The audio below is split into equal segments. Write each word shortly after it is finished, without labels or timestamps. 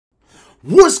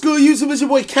What's good, YouTube? It's your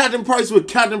boy Captain Price with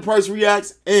Captain Price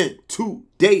Reacts, and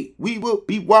today we will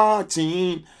be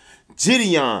watching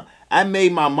Jidion. I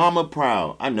made my mama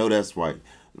proud. I know that's right.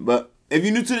 But if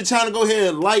you're new to the channel, go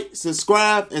ahead and like,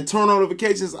 subscribe, and turn on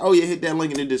notifications. Oh yeah, hit that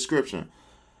link in the description.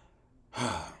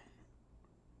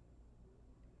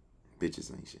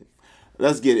 Bitches ain't shit.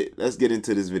 Let's get it. Let's get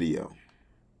into this video.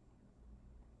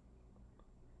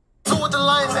 With the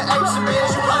lions and apes and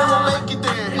bears, you probably won't make it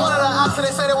there. One of the options,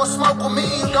 they say they will smoke with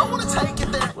me. You don't want to take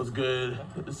it there. What's good?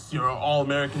 It's your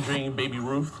all-American dream, Baby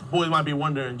Ruth. Boys might be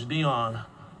wondering, Jidion,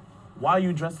 why are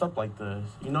you dressed up like this?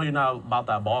 You know you're not about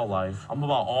that ball life. I'm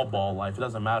about all ball life. It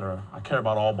doesn't matter. I care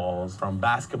about all balls, from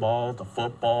basketball to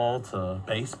football to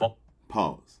baseball.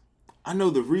 Pause. I know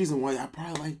the reason why I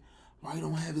probably like why you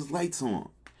don't have his lights on.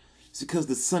 It's because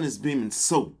the sun is beaming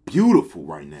so beautiful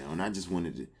right now, and I just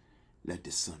wanted to let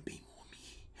the sun beam on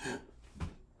me.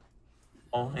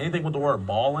 Oh, anything with the word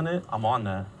ball in it, I'm on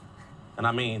that. And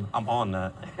I mean, I'm on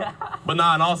that. But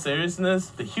nah, in all seriousness,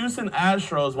 the Houston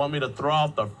Astros want me to throw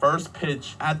out the first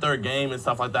pitch at their game and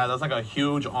stuff like that. That's like a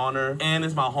huge honor. And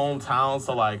it's my hometown,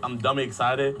 so like, I'm dummy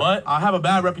excited. But I have a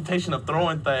bad reputation of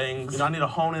throwing things. You know, I need to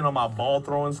hone in on my ball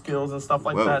throwing skills and stuff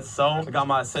like that. So I got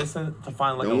my assistant to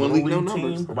find like a little league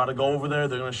team. We're about to go over there.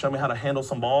 They're gonna show me how to handle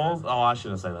some balls. Oh, I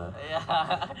shouldn't say that.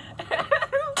 Yeah.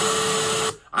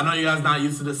 I know you guys not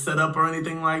used to the setup or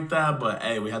anything like that, but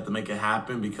hey, we had to make it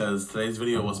happen because today's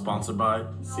video was sponsored by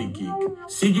SeatGeek.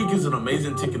 SeatGeek is an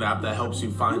amazing ticket app that helps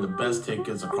you find the best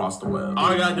tickets across the web.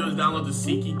 All you gotta do is download the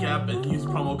SeatGeek app and use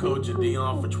promo code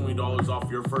Jidion for $20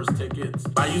 off your first tickets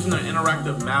by using their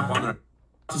interactive map on their.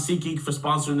 To SeatGeek for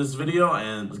sponsoring this video,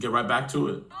 and let's get right back to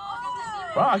it.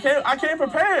 Bro, I came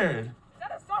prepared.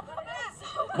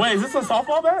 Wait, is this a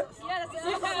softball bat? Yeah, that's a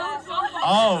softball.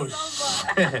 Oh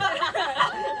shit.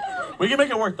 We can make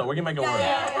it work though. We can make it work.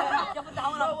 Yeah. You put the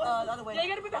helmet up the other way. Yeah, you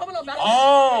gotta put the helmet up backwards.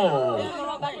 Oh.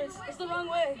 Yeah, it's the wrong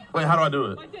way. Wait, how do I do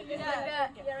it? Yeah,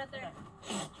 right there.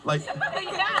 Like, I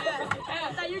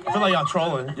feel like y'all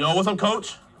trolling. Yo, what's up,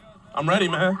 coach? I'm ready,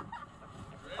 man.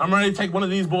 I'm ready to take one of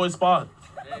these boys' spots.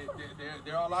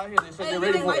 They're all out here. They said they're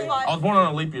ready for it. I was born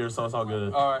on a leap year, so it's all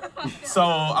good. All right. So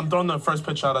I'm throwing the first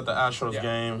pitch out at the Astros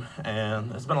game,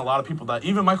 and there's been a lot of people that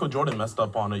even Michael Jordan messed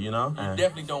up on it, you know. You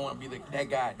definitely don't want to be that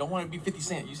guy. Don't want to be 50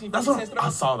 Cent. You seen 50 That's Cent? what I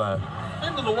saw that.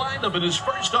 Into the windup in his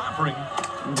first offering.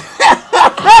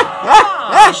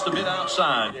 Just a bit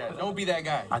outside. Yeah, don't be that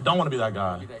guy. I don't want to be that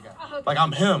guy. Be that guy. Like,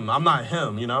 I'm him. I'm not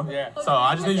him, you know? Yeah. So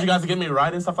I just need you guys to get me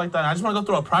right and stuff like that. I just want to go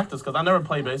through a practice because I never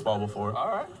played baseball before. All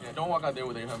right. Yeah, don't walk out there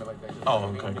with your helmet like that. Oh,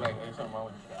 okay. Be like, there's something wrong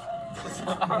with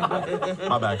you.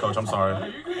 My bad, coach. I'm sorry. Yo,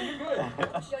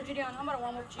 Jidion, I'm gonna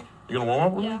warm up with you. You gonna warm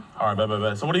up with me? Yeah. All right,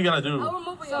 bet. So what do you gotta do? I'll warm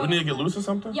up with you. We need to get loose or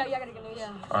something? Yeah, I gotta get loose.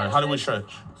 Yeah. All right, how do we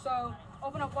stretch? So,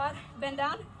 open up wide, bend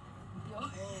down. Yo.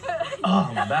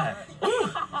 Oh, my back.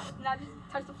 Now just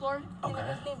touch the floor.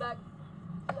 Okay. Lean back.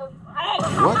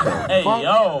 What the Hey, fuck?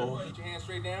 yo. Get your hands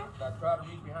straight down. Try to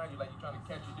reach behind you like you're trying to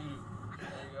catch your dude. There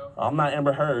you go. I'm not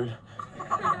Amber Heard.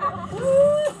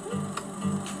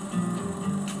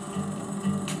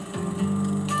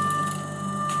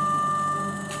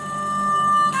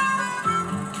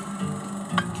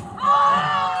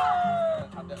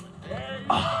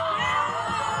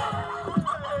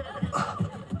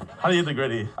 How do you get the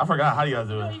gritty? I forgot. How do you guys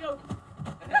do it?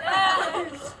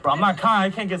 Bro, I'm not Kai. I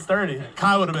can't get sturdy.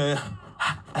 Kai would have been.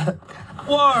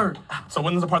 Word. So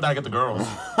when's the part that I get the girls?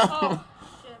 Oh,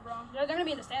 shit, bro. They're gonna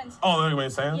be in the stands. Oh, they're gonna be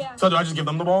in stands? Yeah. So do I just give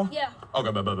them the ball? Yeah.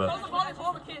 Okay, bet. Hold the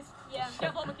ball and kiss. Yeah.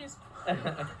 Hold the kiss.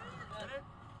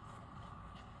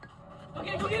 Go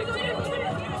get it.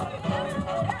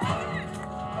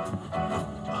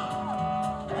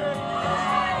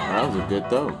 That was a good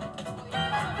throw.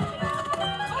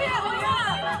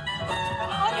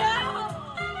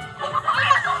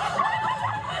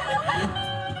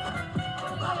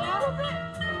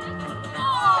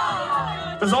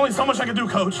 There's only so much I can do,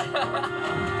 coach.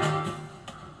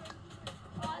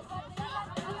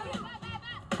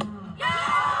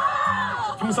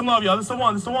 Give me some love, y'all. This is the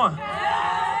one. You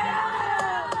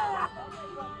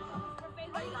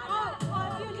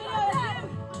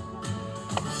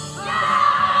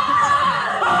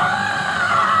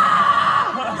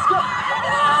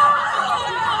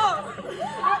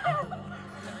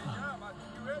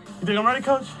think I'm ready,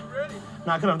 coach?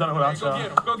 Nah, I couldn't have done it without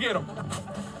y'all. Go get him.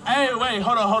 Hey, wait,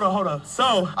 hold up.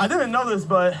 So, I didn't know this,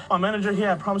 but my manager, he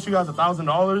had promised you guys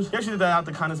 $1,000. He actually did that out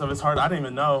the kindness of his heart. I didn't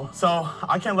even know. So,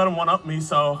 I can't let him one-up me,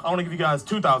 so I want to give you guys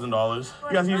 $2,000.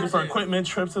 You guys use it for equipment,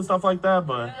 trips, and stuff like that,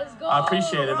 but I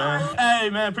appreciate it, man.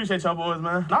 Hey, man, appreciate y'all boys,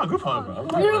 man. Nah, group hug, bro.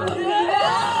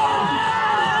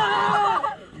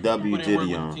 W Put in work with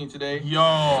the Jidion. team today.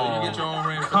 Yo, You get your own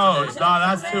ring. coach, nah,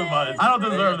 that's too much. I don't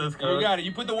deserve this, You coach. got it.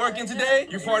 You put the work in today,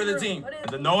 you're part of the team.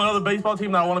 There's no other baseball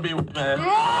team that I want to be with, man.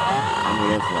 I know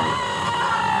that's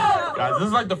right. Guys, this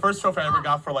is like the first trophy I ever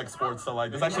got for like sports, so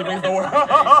like this actually means the world.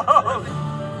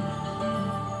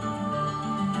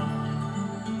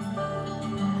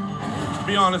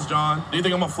 Be honest, John. Do you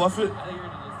think I'm gonna fluff it? I think you're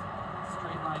gonna just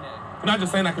straight line it. You're not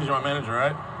just saying that because you're my manager,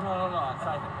 right? No.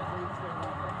 Outside it.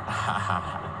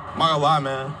 I'm not gonna lie,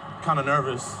 man. Kind of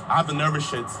nervous. I have the nervous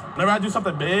shits. Whenever I do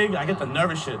something big, I get the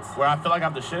nervous shits. Where I feel like I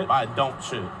have to shit, but I don't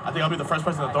shit. I think I'll be the first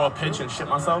person to throw a pitch and shit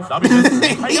myself. That'll be this.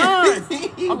 Hey guys,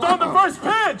 I'm throwing the first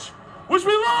pitch. Wish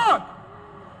me luck.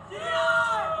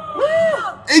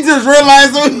 He just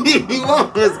realized what he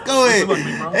was. Go ahead. Look,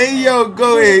 big bro. Hey, yo,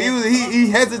 go ahead. He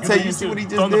hesitated. You see what he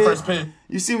just throwing the first did? pitch.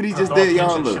 You see what he just Throw a did? pitch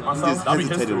Y'all and look. shit He myself. just That'll be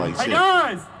hesitated history. like Hey shit.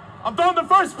 guys, I'm throwing the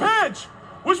first pitch.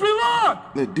 Wish me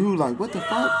luck. The dude like, what the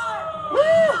fuck?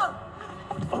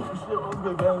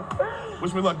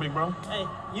 Wish me luck, big bro. Hey,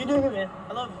 you do it, man.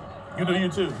 I love you. You do you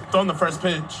too. Throwing the first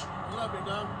pitch.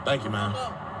 Thank you, man.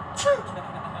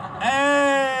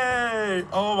 Hey!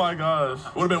 Oh my gosh.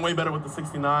 Would have been way better with the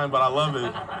 69, but I love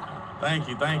it. Thank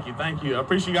you. I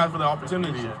appreciate you guys for the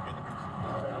opportunity.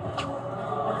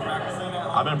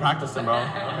 I've been practicing, bro.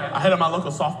 I hit up my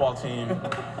local softball team.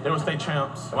 They were state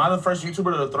champs. Am I the first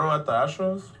YouTuber to throw at the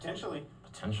Astros? Potentially.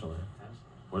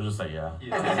 We'll just say yeah.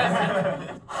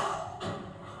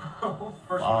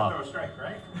 First one to throw a strike,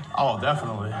 right? Oh,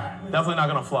 definitely. Definitely not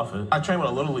gonna fluff it. I trained with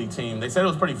a little league team. They said it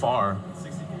was pretty far.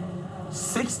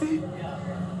 60? You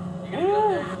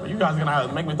guys are gonna have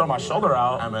to make me throw my shoulder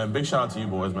out. Hey, man, big shout out to you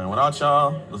boys, man. Without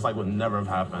y'all, this like would never have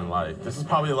happened. Like, this is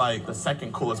probably like the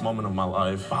second coolest moment of my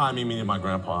life. Behind me meeting my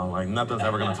grandpa. Like, nothing's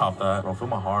ever gonna top that. Bro, feel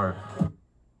my heart.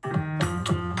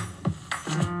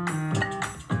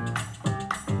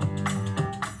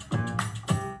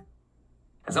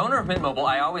 As owner of Mint Mobile,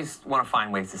 I always want to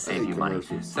find ways to save you money.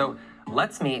 So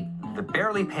let's meet the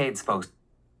barely paid spokes.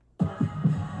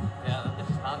 Yeah, this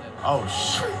is not it. Oh,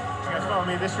 shit. You guys follow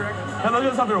me this direction? Hey, let's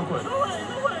get something real quick. No way.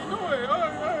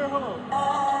 Hey, hold on.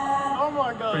 Oh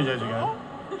my God. Appreciate you, guys.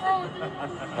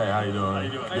 Hey, how you doing? How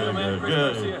you doing? Hey, man. Good.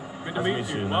 Great to see you. Good to meet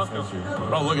you. Nice to meet you.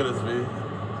 Bro, look at this, V.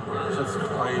 It's just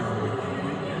crazy.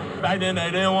 Back then, they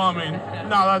didn't want me.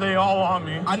 Now they all want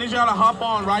me. I need y'all to hop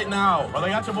on right now. Well, they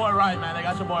got your boy right, man. They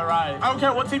got your boy right. I don't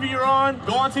care what TV you're on.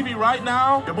 Go on TV right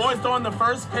now. Your boy's throwing the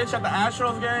first pitch at the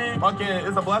Astros game. Fuck it.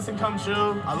 It's a blessing come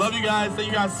true. I love you guys. Thank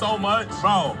you guys so much.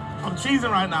 Bro, I'm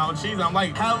cheesing right now. I'm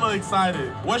like hella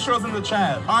excited. What's yours in the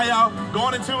chat? All right, y'all. Go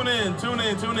on and tune in.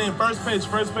 First pitch.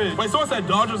 Wait, someone said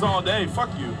Dodgers all day.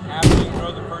 Fuck you. After you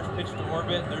throw the first pitch to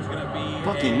orbit, there's going to be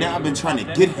Fucking now I've been trying to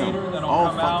get him all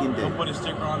fucking day. They'll put a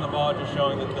sticker on the ball just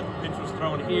showing that the pitch was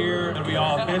thrown here. It'll be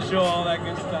all official, all that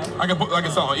good stuff. I can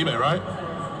sell on eBay, right?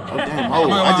 Oh, damn. Oh,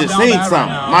 I just seen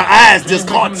something. My eyes just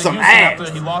caught some ass.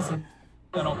 He lost.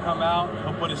 That'll come out.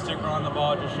 He'll put a sticker on the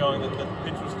ball just showing that the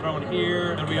pitch was thrown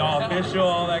here. It'll be all official,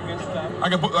 all that good stuff. I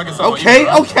can sell Okay, on eBay,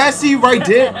 right? okay, I see you right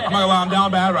there. I'm not gonna lie, I'm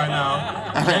down bad right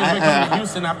now. James been coming to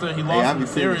Houston after he lost in the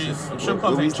series. Strip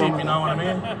clubs ain't cheap, you know what I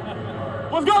mean?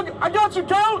 What's good? I got you,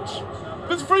 coach.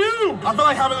 This is for you. I feel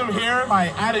like having them here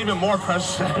might add even more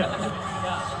pressure.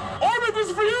 Orbit, this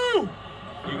is for you.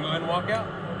 You can go ahead and walk out.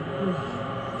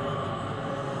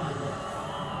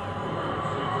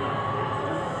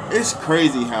 It's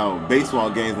crazy how baseball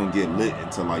games don't get lit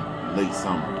until like late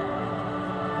summer.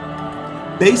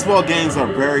 Baseball games are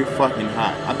very fucking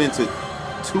hot. I've been to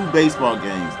 2 baseball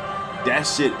games. That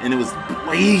shit, and it was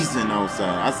blazing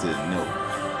outside. I said no.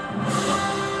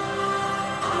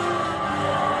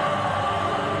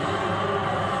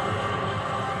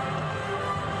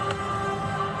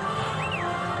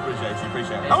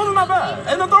 Appreciate it. That wasn't that bad.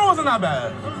 And the throw wasn't that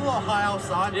bad. It was a little high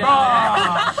outside.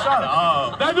 Yeah. Shut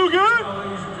up. That do good?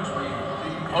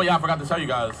 Oh yeah, I forgot to tell you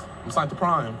guys. I'm signed to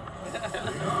Prime.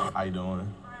 How you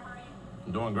doing?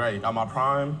 I'm doing great. Got my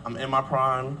Prime. I'm in my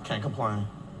Prime. Can't complain.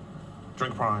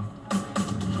 Drink Prime.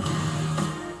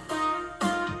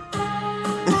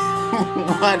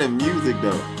 Why the music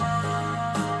though?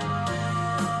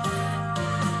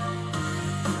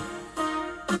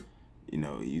 You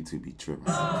know, YouTube be tripping.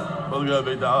 What's good,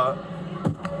 big dog?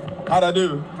 How'd I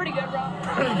do? Pretty good, bro.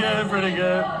 Pretty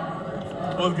good.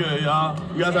 What's good, y'all?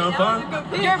 You guys having fun?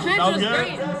 Your pitch That was was good?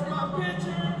 great.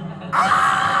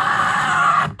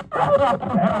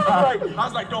 I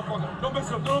was like, don't mess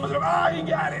it up. Ah, you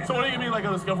got it. So what do you give me like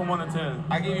on a scale from 1 to 10?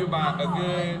 I give you about a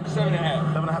good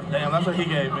 7.5. 7.5. Damn, that's what he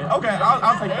gave me. Okay,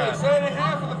 I'll take Hey, that.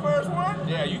 7.5 for the first one?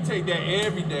 Yeah, you take that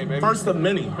every day, baby. First of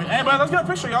many. Hey, man, let's get a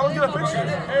picture, y'all. Let's get a picture.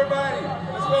 Everybody,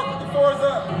 let's You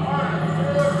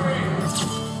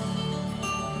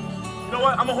know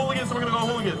what? I'm a hooligan, so we're gonna go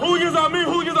hooligan. Hooligans on me,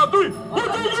 hooligans on 3. 1,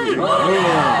 2, 3.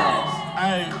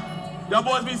 Hey, y'all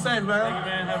boys be safe, man. Thank you,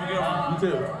 man. Have a good one. You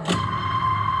too.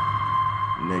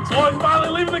 Next Boys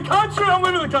finally leaving the country. I'm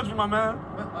leaving the country, my man.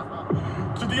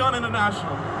 Jidion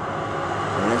International.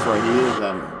 And that's right, he is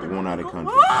going out of the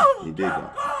country. He did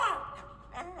that.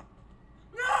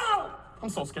 I'm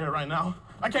so scared right now.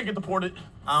 I can't get deported.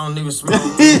 I don't even smoke.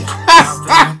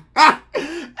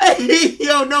 Hey,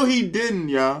 yo, no, he didn't,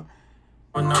 y'all.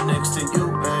 When I'm next to you,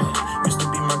 ayy. Used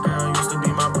to be my girl, used to be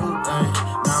my boo, ayy.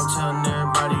 Now I'm telling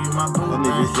everybody you my boo, That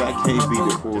nigga said I can't be ayy.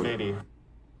 deported.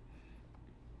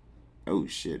 Oh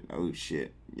shit, oh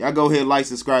shit. Y'all go ahead, like,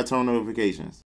 subscribe, turn on notifications.